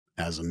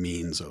as a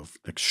means of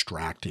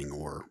extracting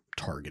or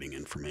targeting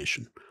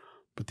information.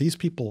 But these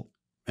people,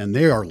 and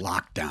they are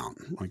locked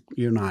down. Like,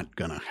 you're not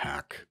going to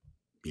hack,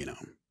 you know,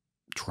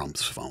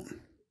 Trump's phone.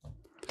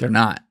 They're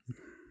not.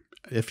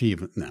 If he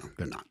even, no,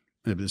 they're not.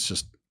 It's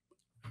just,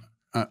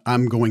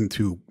 I'm going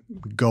to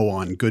go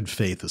on good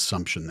faith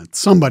assumption that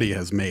somebody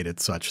has made it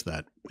such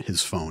that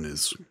his phone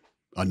is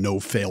a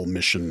no-fail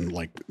mission.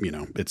 Like, you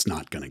know, it's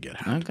not going to get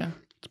hacked. Okay.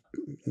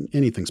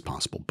 Anything's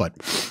possible. But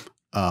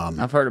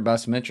I've heard about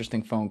some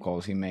interesting phone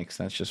calls he makes.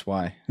 That's just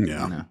why.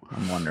 Yeah. You know,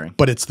 I'm wondering.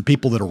 But it's the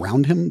people that are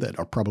around him that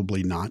are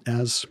probably not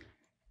as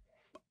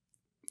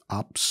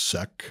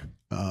OPSEC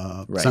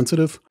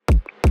sensitive.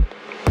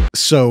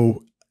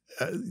 So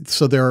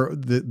there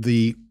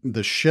the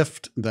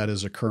shift that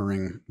is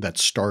occurring that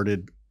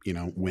started, you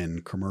know,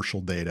 when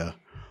commercial data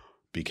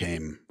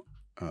became,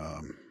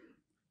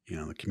 you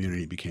know, the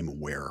community became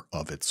aware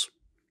of its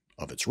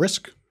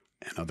risk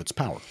and of its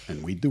power.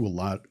 And we did a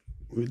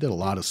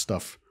lot of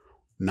stuff,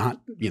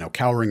 not, you know,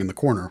 cowering in the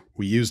corner.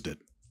 We used it.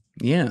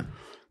 Yeah.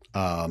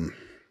 Yeah,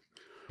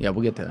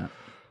 we'll get to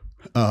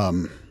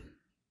that.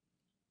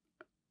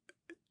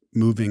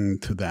 Moving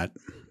to that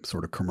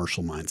sort of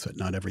commercial mindset.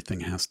 Not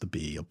everything has to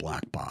be a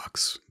black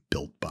box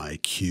built by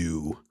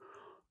Q.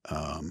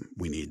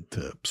 We need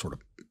to sort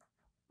of,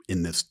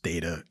 in this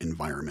data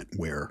environment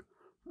where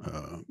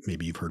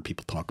maybe you've heard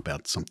people talk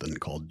about something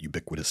called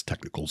ubiquitous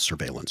technical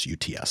surveillance,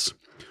 UTS.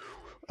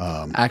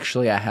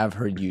 Actually, I have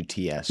heard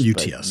UTS.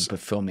 But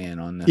fill me in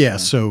on this. Yeah, one.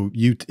 so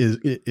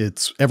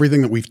it's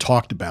everything that we've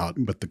talked about,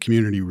 but the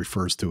community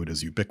refers to it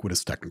as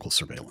ubiquitous technical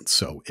surveillance.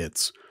 So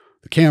it's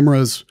the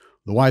cameras,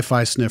 the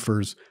Wi-Fi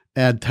sniffers,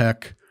 ad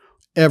tech,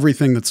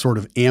 everything that's sort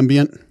of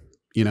ambient,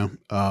 you know,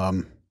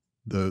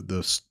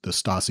 the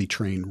Stasi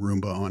trained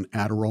Roomba on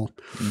Adderall,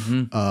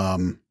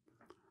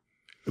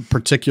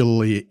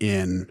 particularly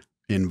in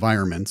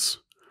environments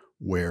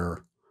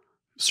where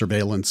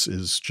surveillance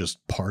is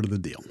just part of the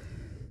deal.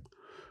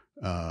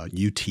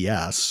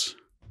 UTS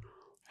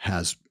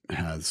has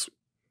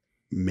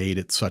made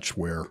it such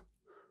where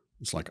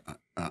it's like,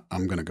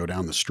 I'm going to go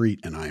down the street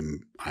and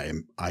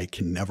I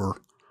can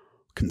never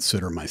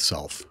consider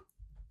myself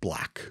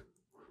black.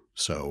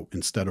 So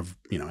instead of,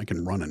 you know, I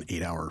can run an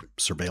 8-hour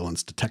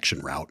surveillance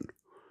detection route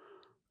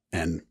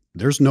and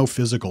there's no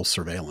physical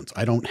surveillance.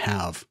 I don't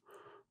have,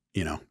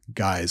 you know,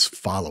 guys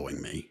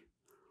following me,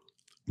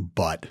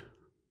 but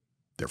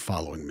they're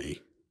following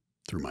me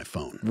through my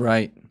phone.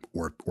 Right.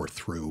 Or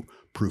through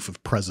proof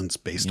of presence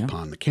based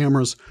upon the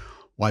cameras,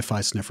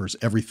 Wi-Fi sniffers,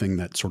 everything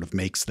that sort of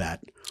makes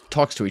that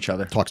talks to each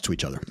other.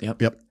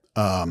 Yep.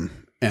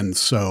 And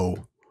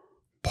so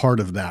part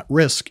of that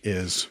risk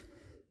is,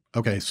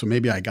 okay, so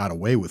maybe I got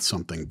away with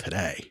something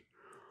today,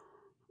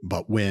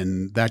 but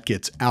when that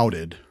gets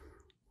outed,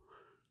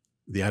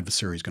 the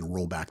adversary is going to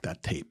roll back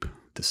that tape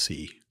to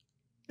see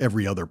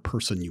every other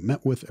person you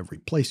met with, every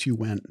place you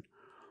went.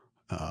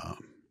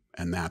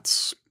 And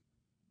that's,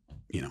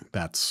 you know,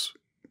 that's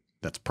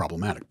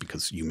problematic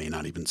because you may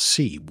not even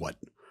see what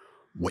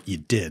you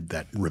did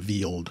that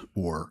revealed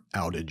or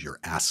outed your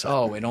asset.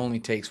 Oh, it only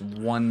takes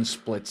one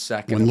split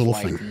second, one little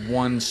thing,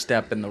 one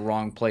step in the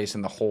wrong place,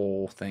 and the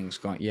whole thing's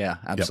gone. Yeah,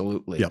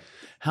 absolutely. Yep.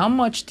 How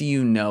much do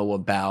you know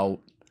about?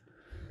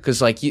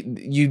 Because like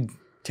you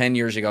 10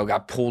 years ago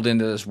got pulled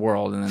into this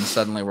world, and then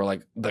suddenly we're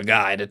like the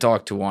guy to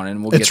talk to on,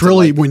 and it's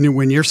really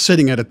when you're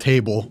sitting at a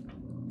table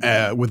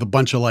with a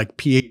bunch of like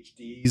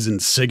PhDs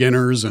and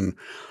SIG-inners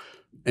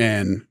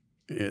and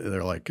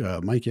they're like,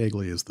 Mike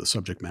Yeagley is the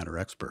subject matter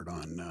expert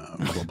on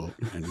blah, blah, blah.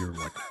 And you're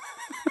like,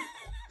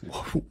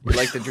 whoa.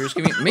 Like the Jews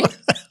give me?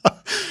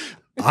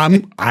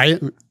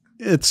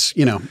 It's,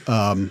 you know,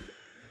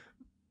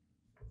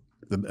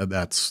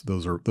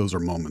 those are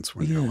moments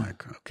when you're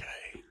like, okay,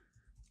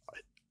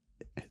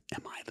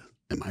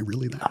 am I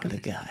really that guy? The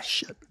guy.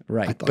 Shit.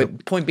 Right.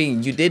 But point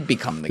being, you did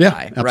become the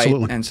guy,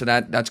 absolutely. Right? And so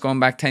that's going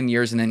back 10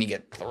 years, and then you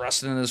get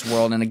thrust into this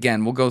world. And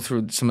again, we'll go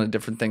through some of the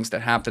different things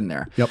that happen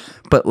there. Yep.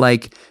 But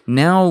like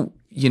now,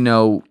 you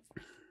know,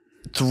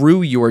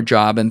 through your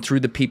job and through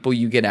the people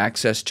you get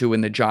access to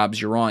and the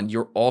jobs you're on,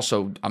 you're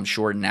also, I'm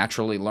sure,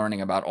 naturally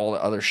learning about all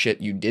the other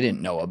shit you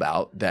didn't know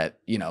about that,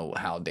 you know,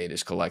 how data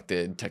is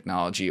collected,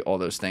 technology, all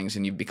those things.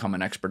 And you've become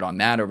an expert on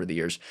that over the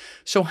years.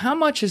 So how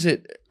much is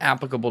it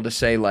applicable to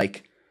say,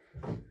 like,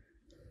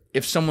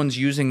 if someone's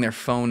using their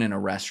phone in a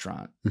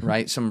restaurant,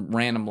 right? Some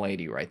random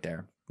lady right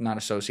there, not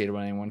associated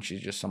with anyone. She's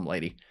just some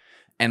lady.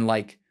 And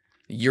like,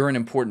 you're an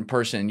important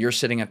person. You're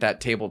sitting at that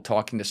table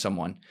talking to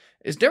someone.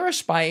 Is there a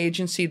spy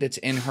agency that's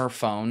in her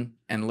phone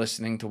and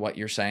listening to what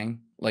you're saying?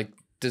 Like,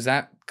 does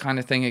that kind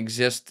of thing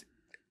exist?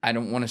 I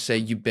don't want to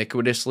say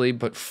ubiquitously,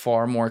 but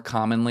far more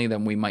commonly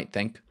than we might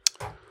think.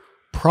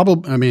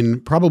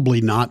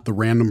 Probably not the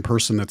random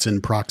person that's in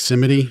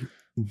proximity,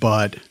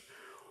 but,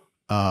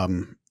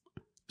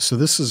 so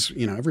this is,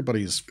 you know,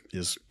 everybody is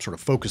sort of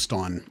focused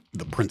on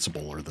the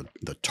principal or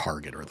the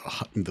target or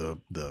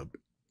the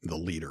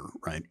leader,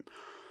 right?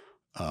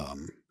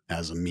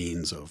 As a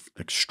means of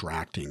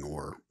extracting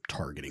or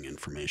targeting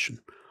information.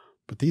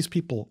 But these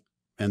people,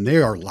 and they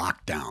are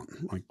locked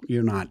down. Like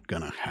you're not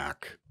going to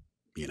hack,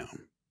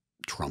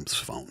 Trump's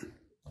phone.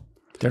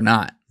 They're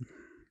not.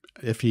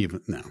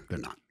 No, they're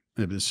not.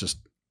 It's just,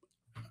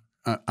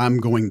 I'm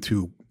going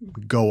to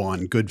go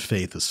on good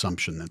faith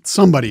assumption that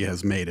somebody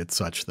has made it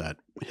such that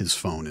his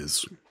phone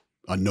is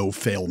a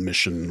no-fail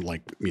mission.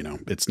 Like,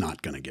 it's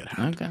not going to get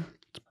hacked. Okay.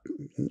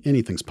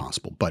 Anything's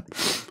possible, but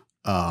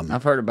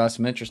I've heard about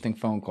some interesting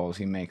phone calls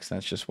he makes.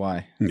 That's just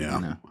why.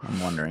 Yeah.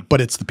 I'm wondering. But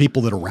it's the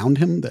people that are around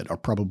him that are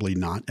probably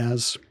not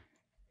as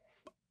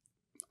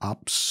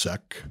OPSEC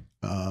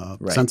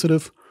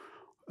sensitive.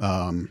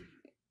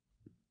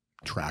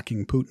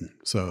 Tracking Putin.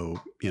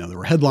 So, there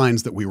were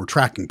headlines that we were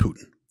tracking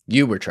Putin.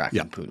 You were tracking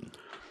Putin. I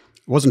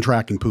wasn't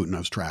tracking Putin. I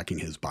was tracking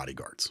his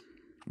bodyguards.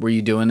 Were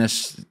you doing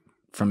this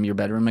from your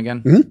bedroom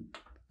again? Mm-hmm.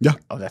 Yeah.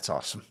 Oh, that's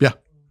awesome.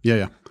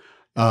 Yeah.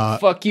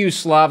 Fuck you,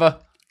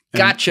 Slava.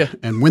 Gotcha.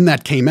 And when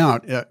that came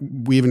out,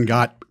 we even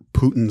got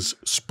Putin's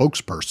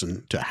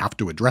spokesperson to have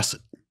to address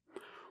it.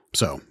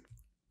 So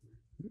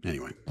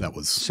anyway, that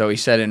was. So he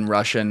said in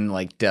Russian,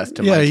 like death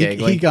to Mike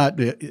Yeagley. He got.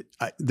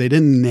 They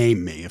didn't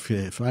name me.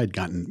 If I had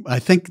gotten, I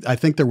think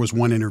there was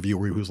one interview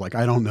where he was like,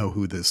 I don't know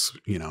who this.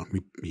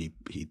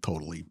 He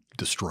totally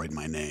destroyed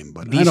my name,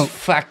 but I don't.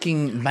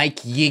 Fucking Mike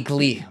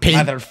Yeagley,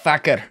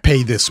 motherfucker.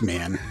 Pay this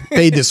man.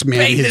 Pay this man.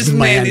 Pay his this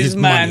man his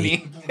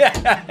money.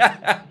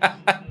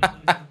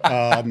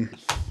 That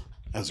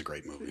was a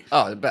great movie.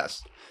 Oh, the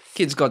best.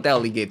 Kid's got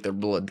alligator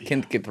blood.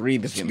 Can't get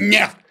rid of him.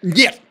 Yeah.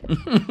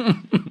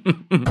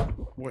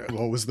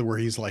 What was the word?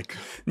 He's like,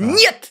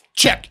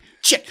 check,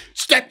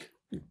 step.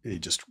 He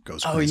just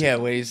goes Oh, crazy. yeah,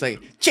 where he's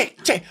like,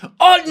 check,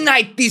 all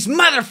night, this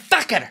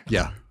motherfucker.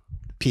 Yeah.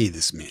 Pay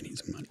this man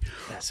his money.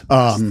 That's the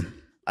best.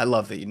 I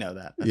love that you know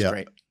that. That's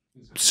great.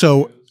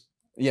 So.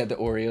 Yeah, the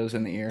Oreos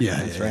in the ear.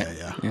 Yeah, That's right.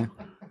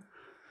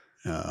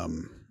 Yeah.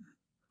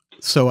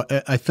 So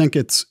I think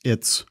it's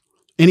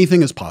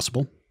anything is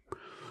possible.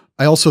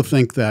 I also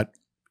think that,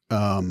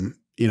 the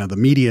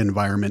media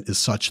environment is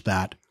such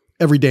that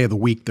every day of the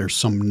week, there's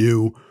some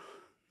new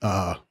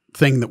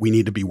thing that we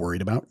need to be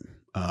worried about.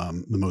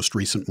 The most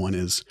recent one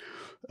is,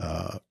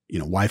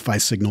 Wi-Fi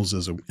signals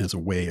as a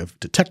way of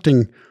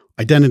detecting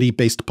identity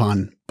based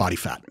upon body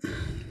fat.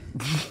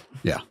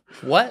 Yeah.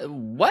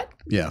 What?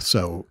 Yeah.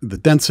 So the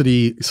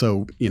density,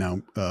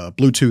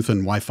 Bluetooth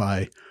and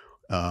Wi-Fi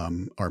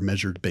are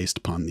measured based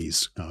upon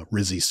these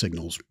RISI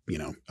signals,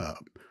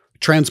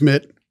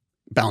 transmit,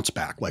 bounce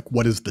back. Like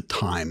what is the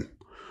time?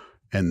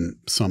 And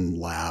some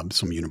lab,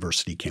 some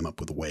university came up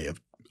with a way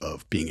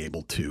of being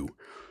able to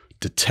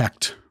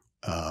detect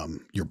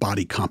your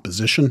body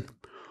composition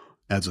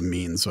as a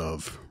means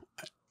of,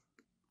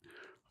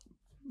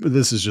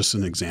 this is just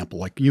an example,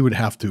 like you would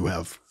have to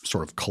have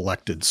sort of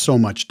collected so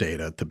much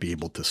data to be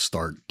able to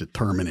start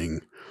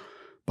determining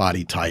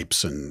body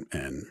types and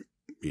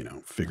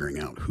figuring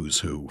out who's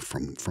who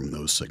from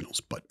those signals.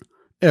 But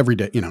every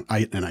day,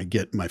 I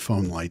get my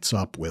phone lights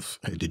up with,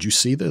 hey, did you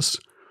see this?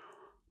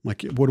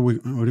 Like, what are we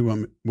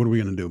going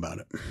to do about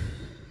it?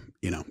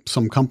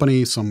 Some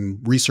company, some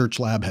research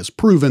lab has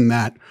proven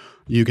that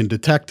you can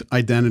detect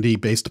identity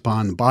based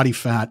upon the body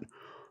fat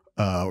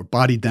or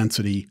body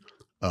density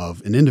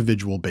of an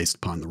individual based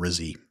upon the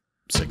RISI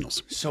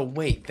signals. So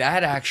wait,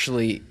 that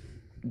actually,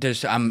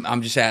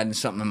 I'm just adding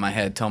something in my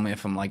head. Tell me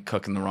if I'm like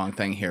cooking the wrong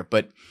thing here,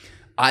 but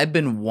I've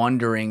been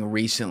wondering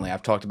recently,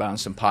 I've talked about on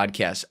some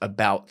podcasts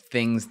about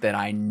things that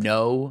I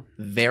know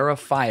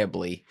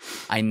verifiably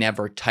I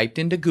never typed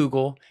into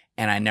Google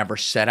and I never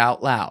said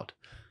out loud.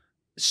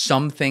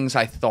 Some things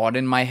I thought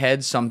in my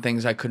head, some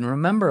things I couldn't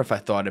remember if I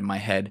thought in my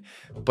head,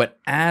 but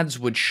ads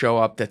would show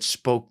up that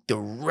spoke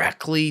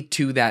directly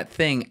to that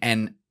thing.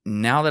 And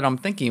now that I'm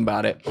thinking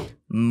about it,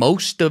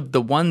 most of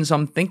the ones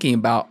I'm thinking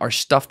about are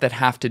stuff that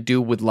have to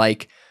do with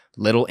like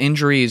little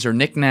injuries or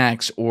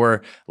knickknacks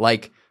or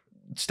like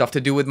stuff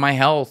to do with my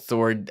health,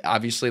 or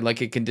obviously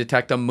like it can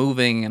detect I'm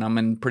moving and I'm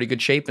in pretty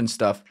good shape and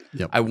stuff.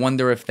 Yep. I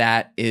wonder if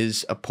that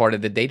is a part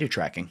of the data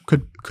tracking.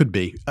 Could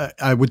be.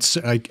 I would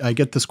say I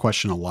get this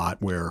question a lot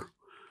where,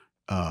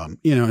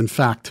 in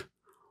fact,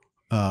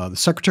 the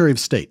Secretary of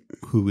State,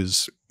 who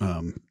is,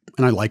 and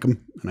I like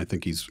him, and I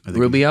think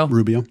Rubio.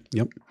 Rubio.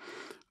 Yep.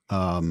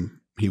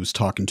 He was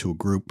talking to a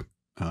group.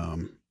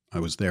 I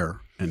was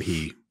there, and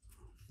he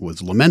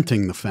was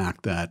lamenting the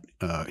fact that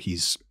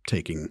he's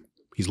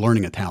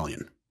learning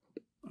Italian.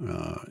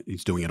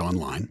 He's doing it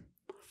online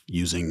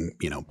using,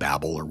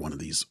 Babbel or one of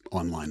these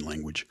online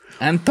language.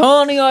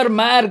 Antonio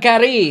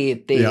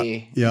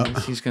Margariti. Yeah.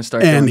 He's going to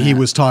start and doing he that.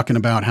 was talking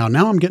about how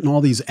now I'm getting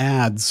all these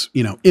ads,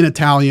 in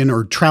Italian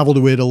or travel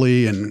to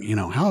Italy. And,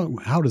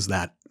 how did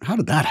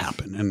that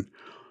happen? And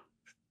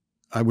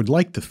I would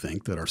like to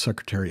think that our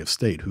Secretary of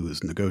State, who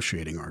is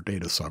negotiating our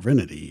data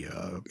sovereignty,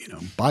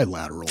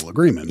 bilateral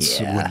agreements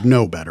would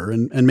know better.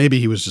 And maybe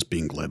he was just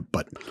being glib,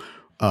 but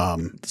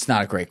it's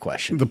not a great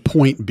question. The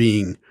point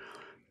being,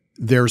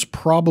 there's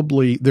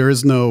probably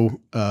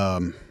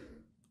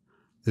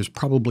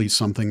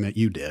something that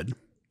you did,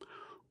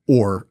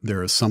 or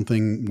there is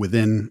something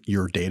within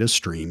your data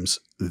streams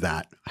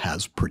that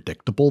has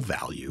predictable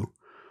value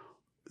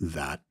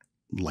that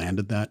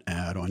landed that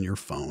ad on your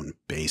phone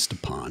based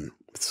upon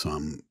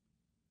some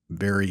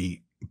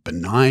very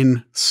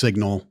benign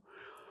signal.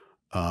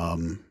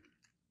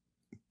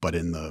 But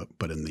in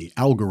the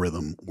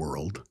algorithm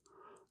world,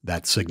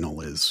 that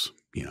signal is,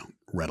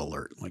 red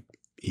alert. Like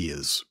he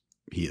is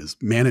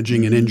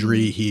managing an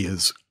injury. He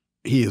is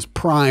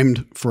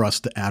primed for us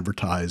to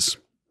advertise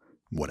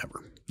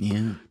whatever.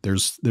 Yeah.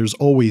 There's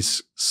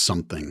always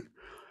something.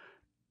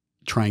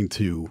 Trying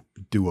to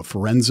do a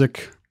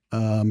forensic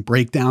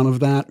breakdown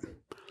of that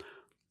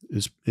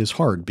is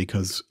hard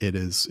because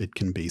it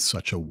can be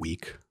such a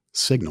weak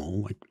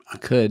signal. Like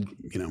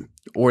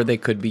or they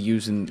could be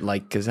using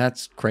because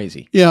that's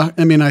crazy. Yeah,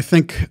 I mean, I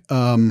think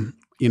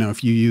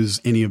if you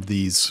use any of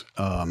these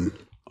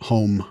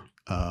home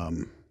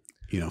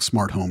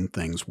smart home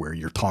things where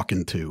you're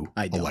talking to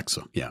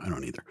Alexa. Yeah, I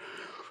don't either.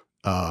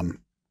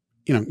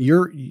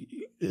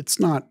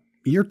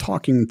 You're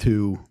talking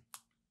to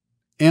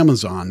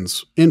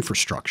Amazon's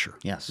infrastructure.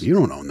 Yes. You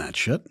don't own that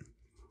shit.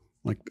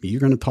 Like,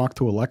 you're going to talk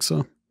to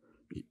Alexa.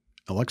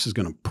 Alexa's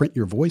going to print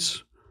your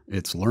voice.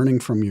 It's learning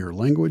from your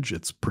language.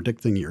 It's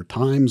predicting your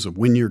times of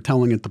when you're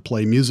telling it to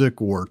play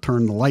music or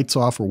turn the lights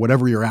off or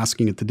whatever you're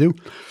asking it to do.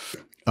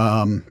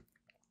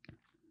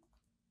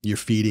 You're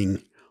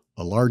feeding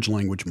a large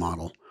language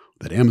model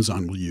that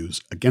Amazon will use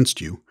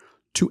against you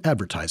to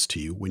advertise to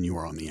you when you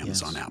are on the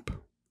Amazon app.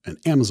 And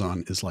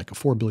Amazon is like a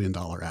 $4 billion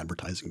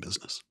advertising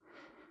business.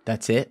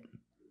 That's it?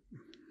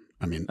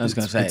 I mean, I was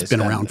going to say it's been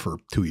around for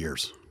 2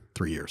 years,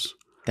 3 years.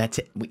 That's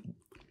it.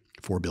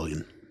 $4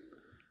 billion.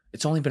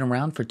 It's only been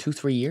around for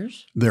 2-3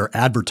 years? Their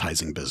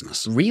advertising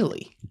business.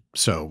 Really?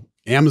 So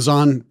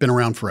Amazon been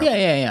around forever.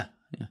 Yeah.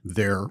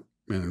 They're,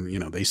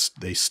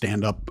 they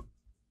stand up,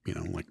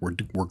 like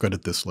we're good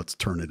at this. Let's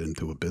turn it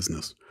into a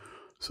business.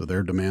 So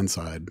their demand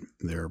side,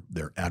 their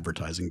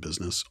advertising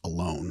business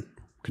alone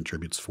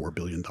contributes $4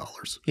 billion.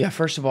 Yeah,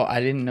 first of all,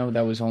 I didn't know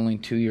that was only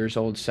 2 years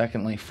old.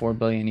 Secondly, $4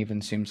 billion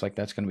even seems like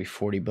that's going to be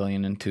 $40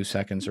 billion in 2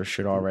 seconds, or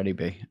should already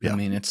be. Yeah. I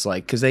mean, it's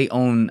like, because they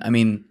own,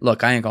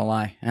 look, I ain't gonna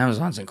lie,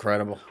 Amazon's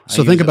incredible.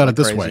 So think about it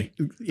this way.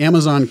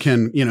 Amazon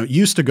can,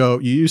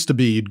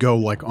 you'd go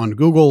like on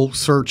Google,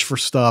 search for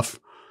stuff.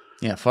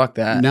 Yeah, fuck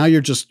that. Now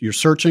you're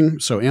searching.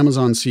 So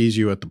Amazon sees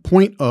you at the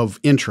point of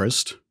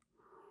interest,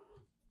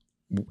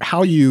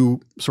 how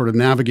you sort of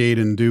navigate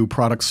and do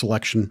product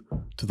selection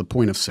to the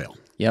point of sale.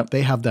 Yep.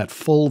 They have that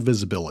full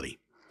visibility.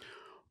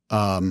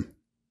 And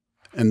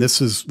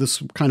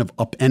this kind of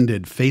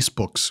upended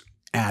Facebook's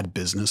ad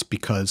business,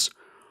 because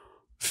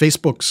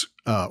Facebook's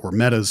or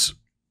Meta's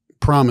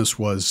promise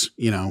was,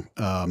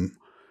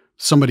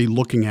 somebody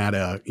looking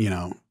at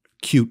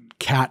cute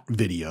cat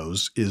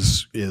videos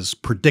is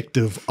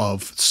predictive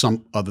of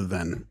some other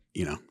than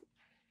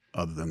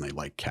they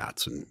like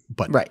cats,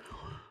 but right.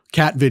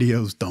 Cat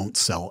videos don't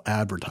sell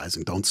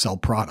advertising, don't sell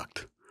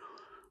product.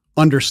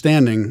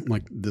 Understanding,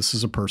 like, this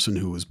is a person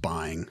who is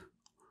buying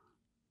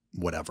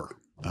whatever,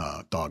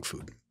 dog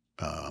food,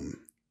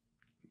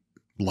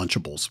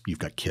 Lunchables, you've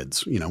got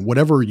kids,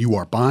 whatever you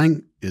are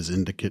buying is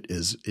an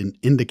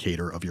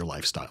indicator of your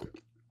lifestyle.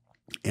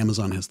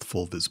 Amazon has the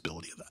full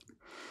visibility of that.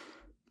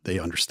 They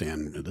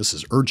understand this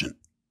is urgent.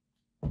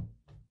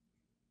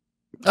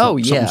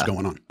 Something's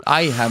going on.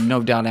 I have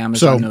no doubt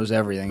Amazon knows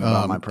everything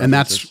about my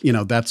preferences.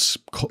 And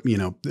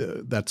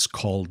that's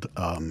called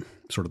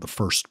sort of the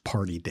first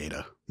party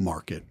data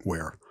market,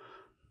 where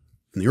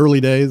in the early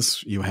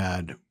days you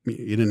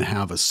didn't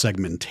have a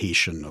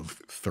segmentation of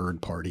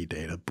third party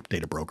data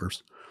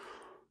brokers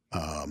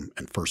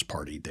and first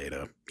party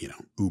data,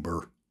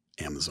 Uber,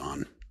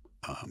 Amazon.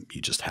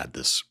 You just had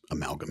this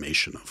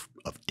amalgamation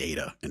of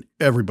data, and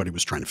everybody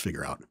was trying to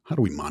figure out, how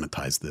do we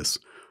monetize this?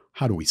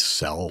 How do we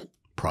sell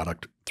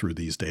product through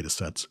these data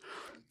sets?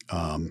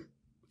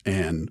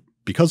 And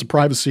because of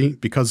privacy,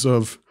 because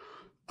of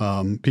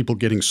people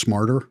getting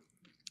smarter,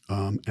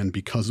 and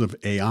because of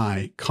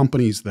AI,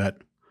 companies that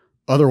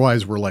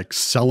otherwise were like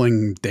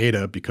selling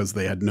data because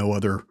they had no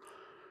other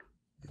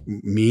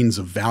means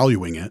of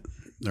valuing it,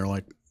 they're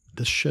like,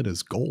 this shit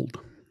is gold.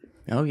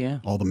 Oh, yeah.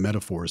 All the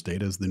metaphors,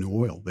 data is the new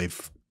oil.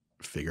 They've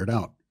figured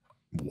out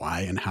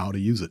why and how to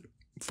use it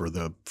for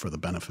the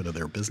benefit of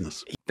their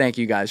business. Thank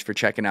you guys for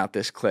checking out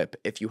this clip.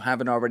 If you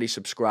haven't already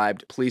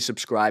subscribed, please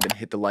subscribe and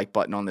hit the like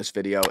button on this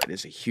video. It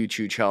is a huge,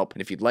 huge help.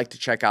 And if you'd like to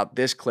check out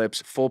this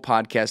clip's full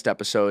podcast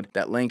episode,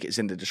 that link is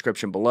in the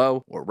description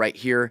below or right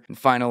here. And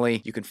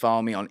finally, you can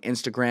follow me on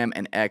Instagram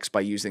and X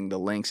by using the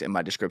links in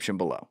my description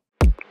below.